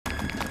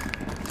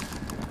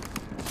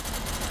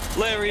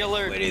Larry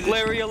alert!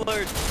 Larry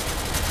alert!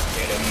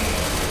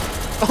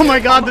 Oh my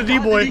god, the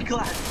D-boy!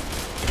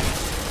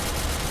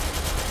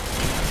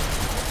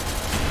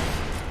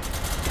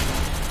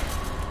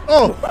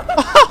 Oh!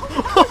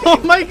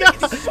 Oh my god!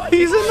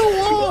 He's in the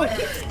wall!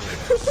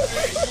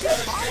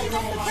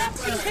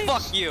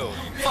 Fuck you!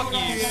 Fuck you,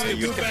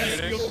 you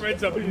computer! Your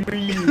friends are mean.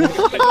 I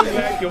don't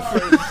like your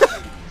friends.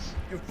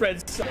 Your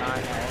friends suck.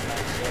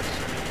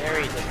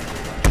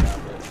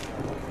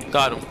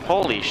 Got him.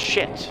 Holy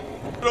shit!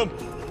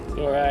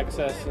 Door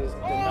access is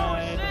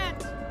denied.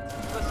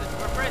 Listen,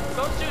 we're friends.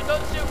 Don't shoot,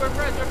 we're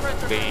friends, we're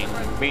friends, Bing,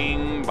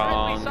 bing,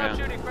 bong. Stop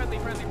shooting, friendly.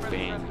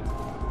 Bing.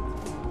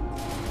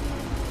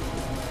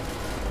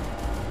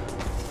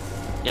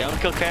 Yeah,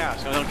 don't kill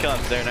Chaos. Don't kill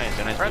us. They're nice.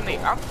 They're nice. Friendly.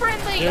 People. I'm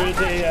friendly. There is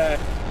a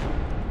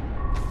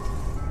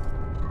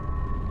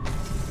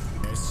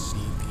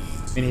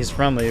I mean, he's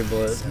friendly,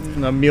 but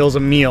a meal's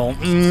a meal.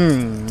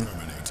 Mmm.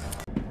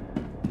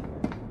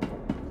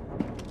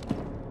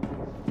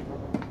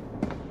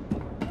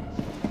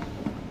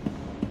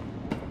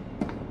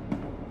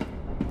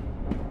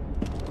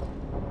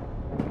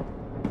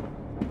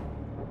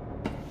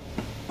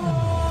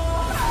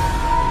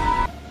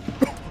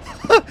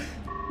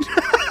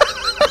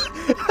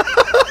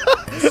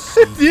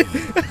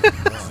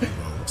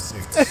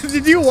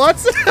 Did you watch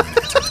that?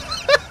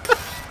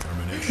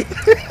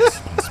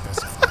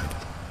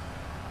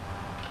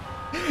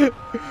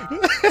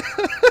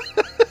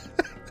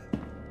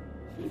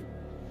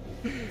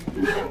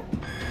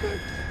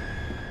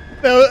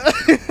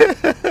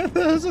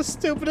 That was the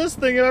stupidest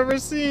thing I've ever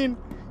seen.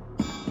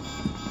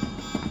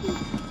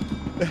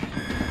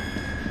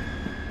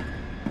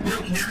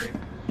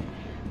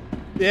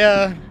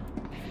 Yeah.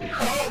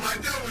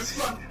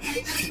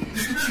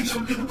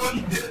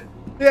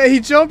 Yeah, he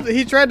jumped.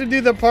 He tried to do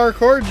the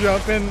parkour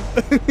jump and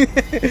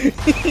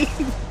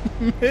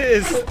he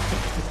missed.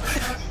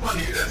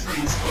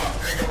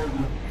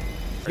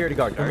 Security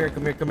guard, come here.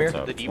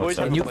 The D-boys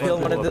Can you kill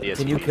one of them?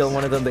 Can you kill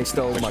one of them? They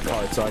stole my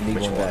card, so I need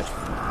one back.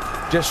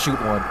 Just shoot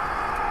one.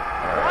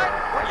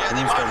 Yeah,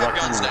 they've got their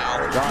guns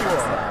now.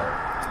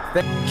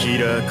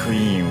 Killer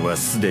Queen は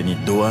すでに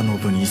ドアノ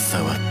ブに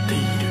触ってい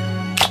る。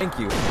 Thank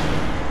you.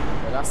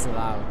 That's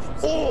loud.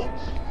 Oh!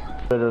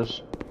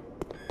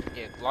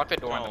 Yeah, lock the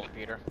door on the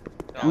computer.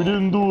 No. We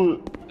didn't do it.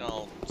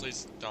 No,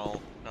 please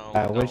don't. No,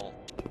 Which,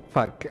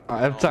 fuck.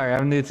 I'm sorry.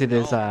 I'm new to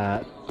this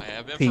I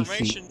have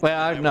information. PC.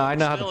 Well, I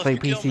know how to play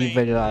PC,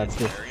 but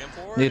just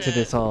new to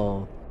this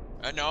whole.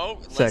 No,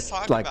 let's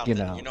talk like, about you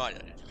that. know. You know, I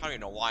don't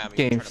even know why I'm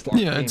Game even trying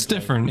to Yeah, it's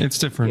different. It's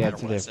different. Yeah,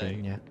 it's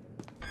different. Yeah.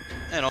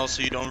 And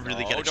also, you don't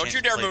really get a don't chance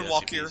you to dare play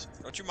moonwalk the here.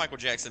 SCPs. Don't you Michael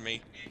Jackson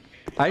me.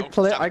 I Don't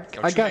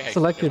got you-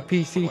 selected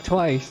PC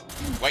twice.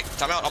 Wait,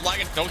 time out. I'm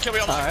lagging. Don't kill me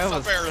on I that. It's not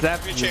almost fair.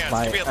 snapped Give me a chance.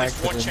 by Give me at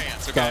least one accident.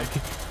 chance, okay?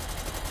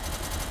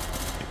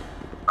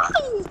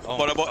 Oh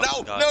But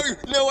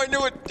no, I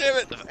knew it. Damn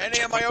it. Annie,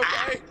 am I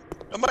okay?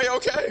 Am I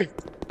okay?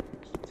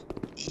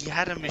 He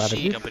had a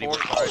machine gun, but he was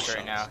Cards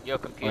right now. Yo,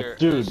 computer.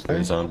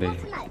 dude. Zombie.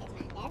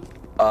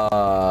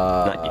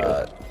 Not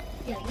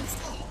you.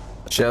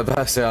 Chef,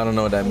 I don't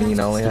know what that means.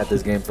 I only had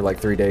this game for like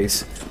 3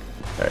 days.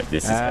 Alright,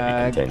 this is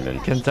heavy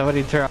containment. Can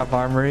somebody turn off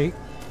armory?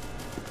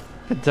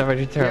 Can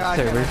somebody turn off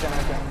server?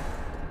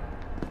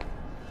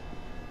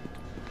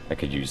 I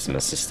could use some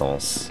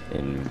assistance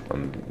in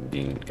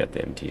being got the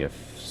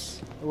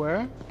MTFs.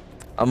 Where?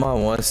 I'm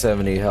on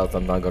 170 health.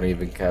 I'm not gonna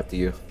even cap to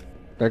you.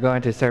 They're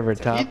going to server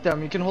top. Eat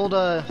them. You can hold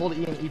E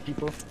and eat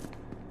people.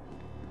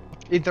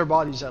 Eat their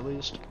bodies at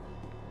least.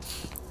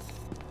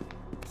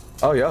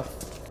 Oh yeah.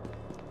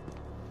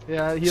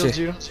 Yeah, it heals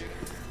you.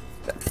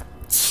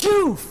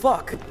 Shoo!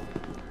 Fuck.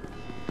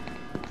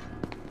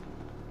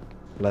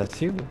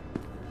 Bless you.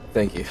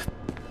 Thank you.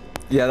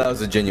 Yeah, that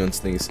was a genuine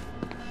sneeze.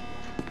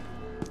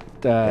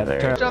 Turn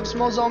To have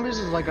small zombies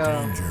is like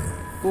a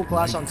cool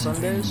class on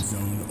Sundays.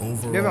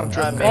 Maybe I'm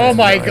tripping. Oh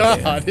my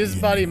god, his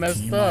body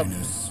messed up.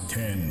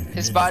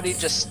 His body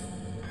just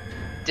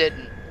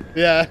didn't.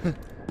 Yeah.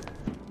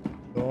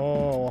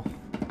 Oh.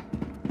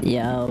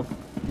 Yo.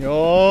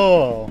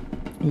 Yo.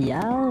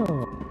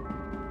 Yo.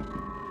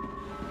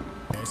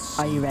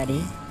 Are you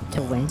ready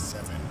to win?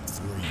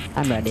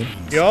 I'm ready.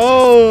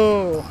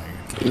 Yo.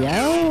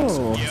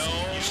 Yo.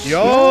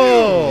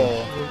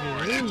 Yo.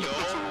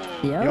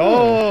 Yo.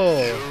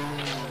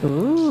 Yo.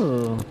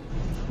 Ooh.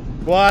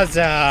 What's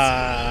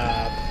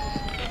up?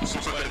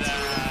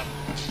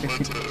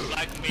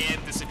 Black man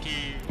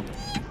disappeared.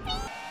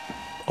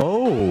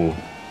 Oh.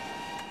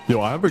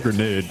 Yo, I have a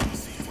grenade.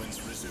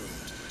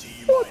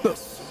 What the?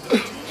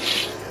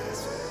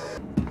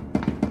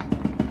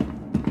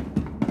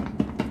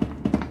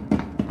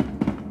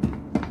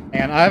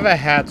 And I have a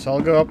hat, so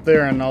I'll go up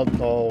there and I'll.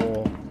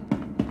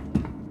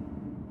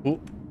 Ooh.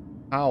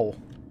 Ow.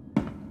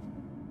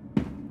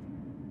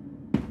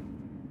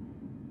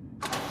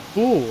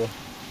 Ooh.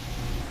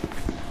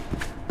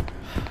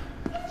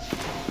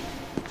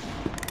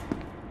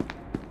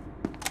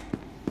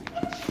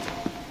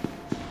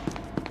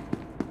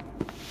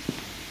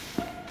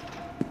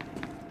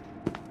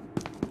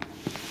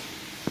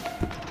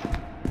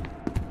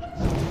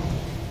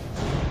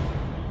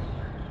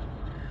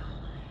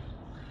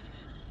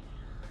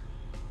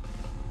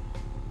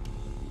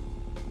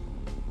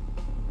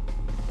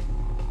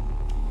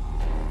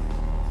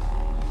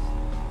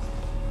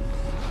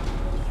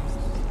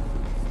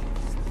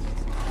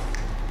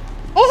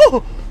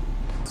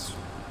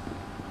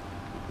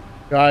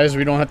 Guys,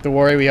 we don't have to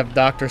worry. We have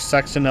Dr.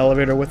 Sex in the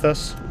elevator with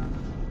us.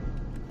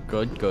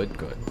 Good, good,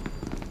 good.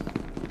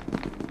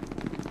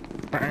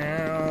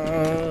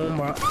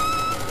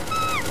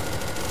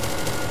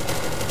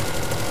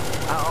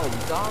 Oh,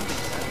 zombies.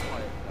 That's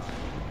why it died.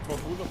 But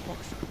who the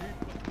fuck's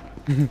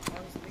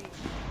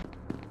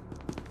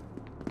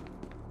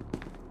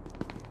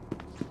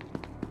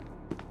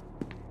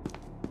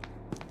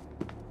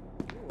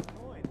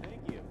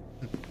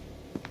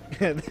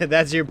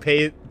That's your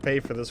pay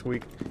for this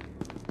week.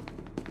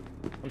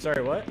 I'm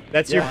sorry, what?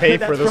 That's your pay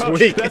for this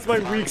week. That's my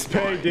week's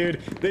pay,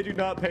 dude. They do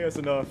not pay us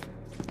enough.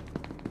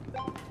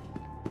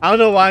 I don't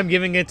know why I'm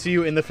giving it to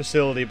you in the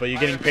facility, but you're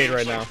getting paid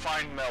right now.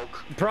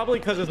 Probably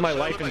because it's my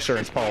life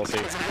insurance policy.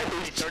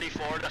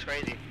 34, that's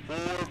crazy. 4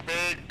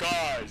 big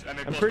guys.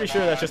 I'm pretty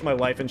sure that's just my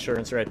life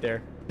insurance right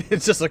there.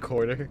 It's just a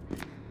quarter.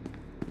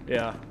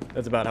 Yeah,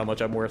 that's about how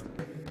much I'm worth.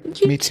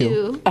 Me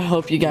too. I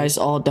hope you guys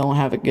all don't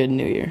have a good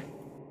New Year.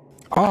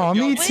 Oh,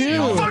 me too.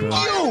 All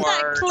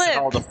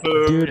the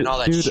food and all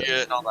that shit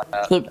and all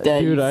that. Clip that,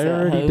 Dude, you I fat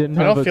already hoe. didn't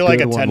I have don't a feel like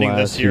good one attending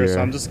this last year, so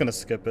I'm just gonna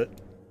skip it.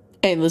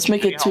 Hey, let's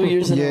make it 2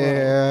 years in a row.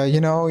 Yeah, you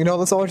know,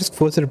 let's all just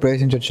full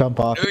celebration to jump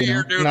off. New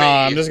year, new me.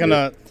 Nah,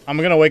 I'm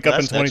gonna wake up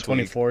in That's next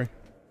week. 2024.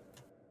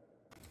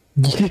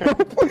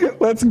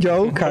 Let's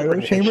go,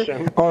 Kylo Chamber.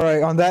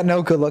 Alright, on that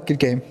note, good luck, good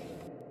game.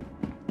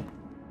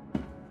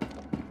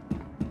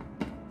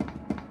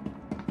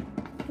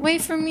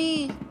 Wait for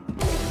me.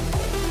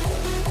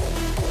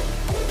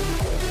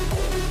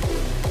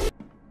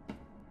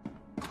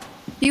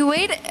 You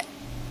wait.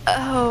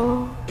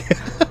 Oh.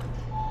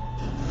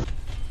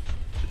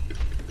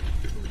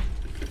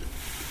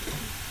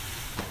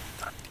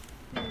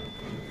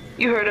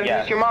 You heard him.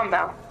 It's your mom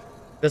now.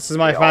 This is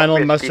my final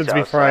message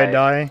before I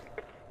die.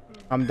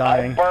 I'm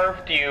dying. I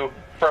birthed you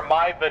from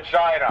my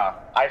vagina.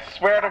 I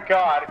swear to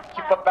God,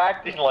 keep up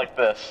acting like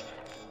this.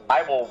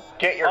 I will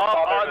get your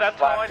father to that's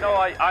slap how I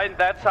know.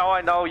 That's how I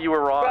know you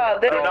were wrong. Bro,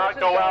 Do not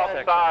go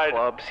outside.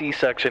 Club,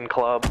 C-section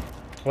club.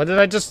 What did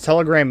I just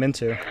telegram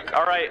into?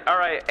 All right,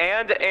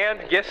 and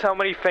guess how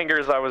many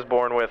fingers I was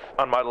born with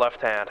on my left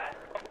hand?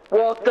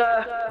 What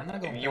the?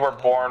 You were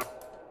born.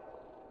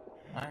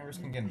 I'm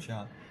risking getting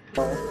shot.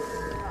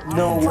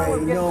 No way,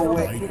 no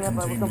way.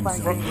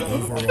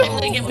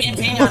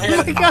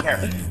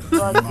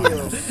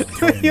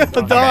 Yo,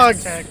 dog,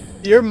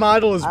 your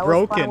model is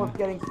broken.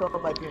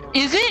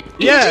 Is it?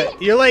 Yeah,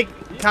 you're like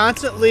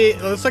constantly.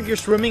 It looks like you're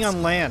swimming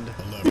on land.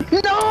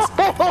 No!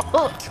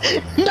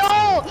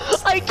 No!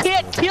 I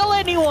can't kill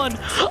anyone!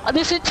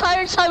 This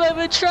entire time I've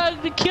been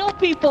trying to kill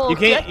people! You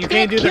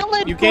can't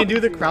do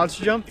the crouch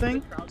jump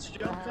thing?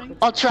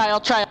 I'll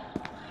try.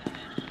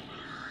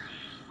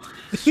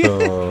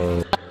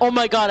 So... Oh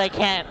my god, I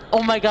can't.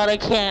 Oh my god, I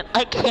can't.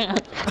 I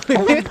can't.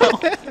 Oh no.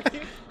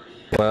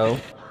 Well.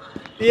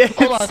 Yeah,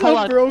 hold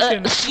on.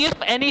 broken. See if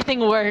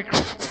anything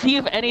works.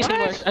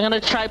 Works. I'm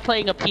gonna try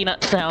playing a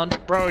peanut sound.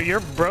 Bro,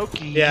 you're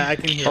brokey. Yeah, I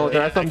can hear Oh, it.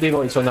 there are some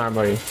demons on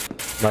armory,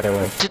 by the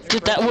way.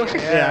 Did that work?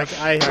 Yeah,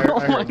 I heard.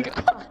 Oh my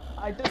god.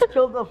 I just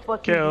killed the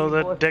fucking Kill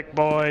the dick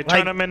boy.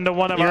 Turn him into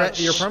one of us.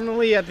 You're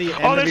permanently at the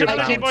end Oh, of there's your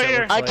another bounce, people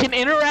here. I can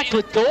interact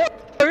with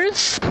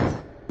doors.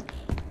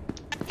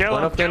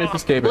 One of them is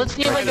escaping. Let's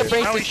see if I can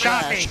break No, he this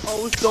shot me.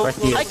 glass.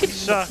 I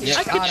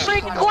can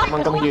break glass. Come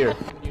on, come here.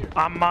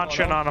 I'm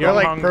munching on him. You're I'm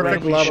like hungry.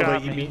 perfect He level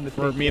shot to me.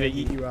 for me to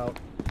eat you out.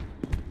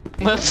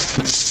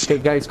 Okay,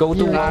 guys, go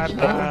to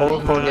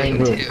 049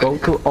 room. Go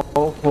to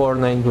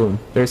 049 room.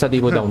 There's a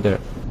Devo down there.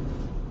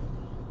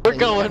 We're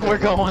going.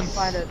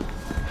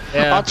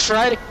 Yeah. I'll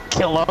try to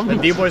kill him. The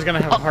D-boy's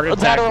gonna have a heart attack.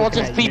 That or I'll looking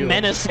just at be you.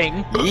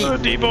 menacing.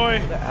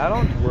 D-boy. The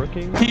add-on's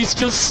working. He's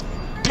just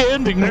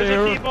standing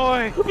there. There's a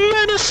D-boy.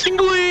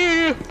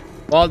 Menacingly.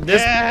 Well, in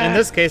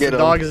this case, the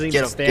dog isn't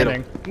even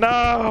standing.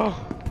 No.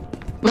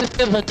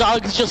 The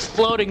dog's just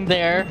floating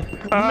there.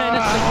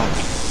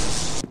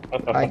 Menacing.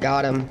 I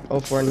got him.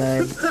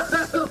 049.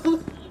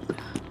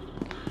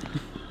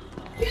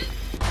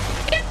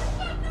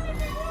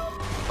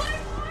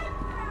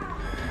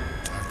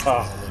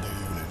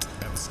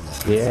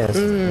 Yes.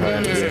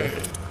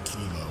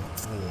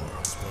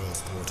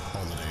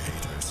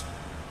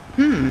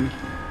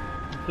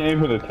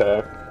 Game an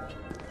attack.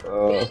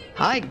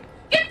 Hi.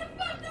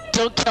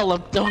 Don't kill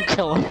him. Don't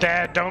kill him.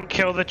 Dad, don't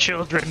kill the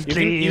children,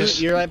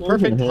 please. You're at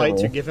perfect height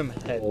to give him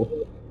head.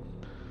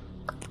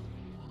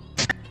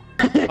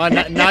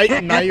 Now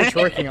you're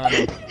twerking on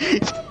him.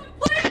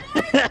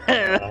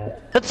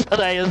 That's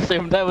what I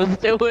assumed I was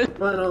doing.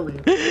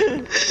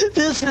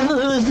 This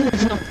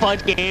is a fun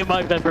game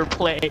I've ever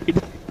played.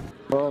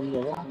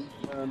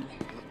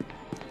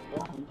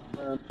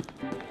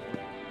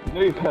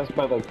 You passed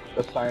by like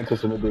a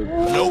scientist in a dude.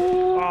 Nope.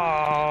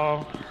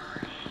 Oh.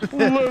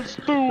 Let's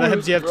do The it.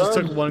 MTF just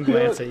took one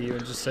glance at you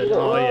and just said,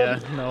 "Oh yeah,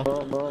 no."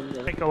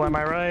 Pickle, am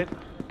I right?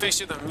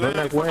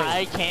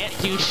 I can't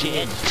do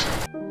shit.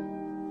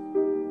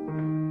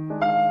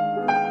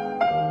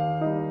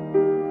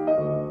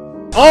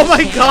 Oh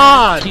my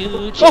god!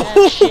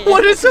 Oh,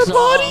 what is her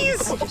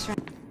bodies?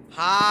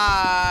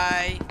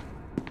 Hi.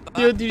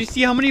 Dude, did you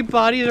see how many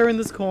bodies are in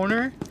this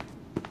corner?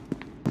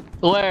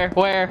 Where?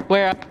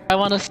 I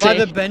want to By stay.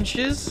 the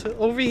benches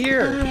over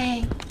here.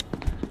 Okay.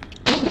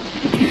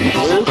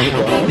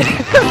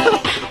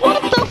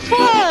 What the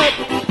fuck?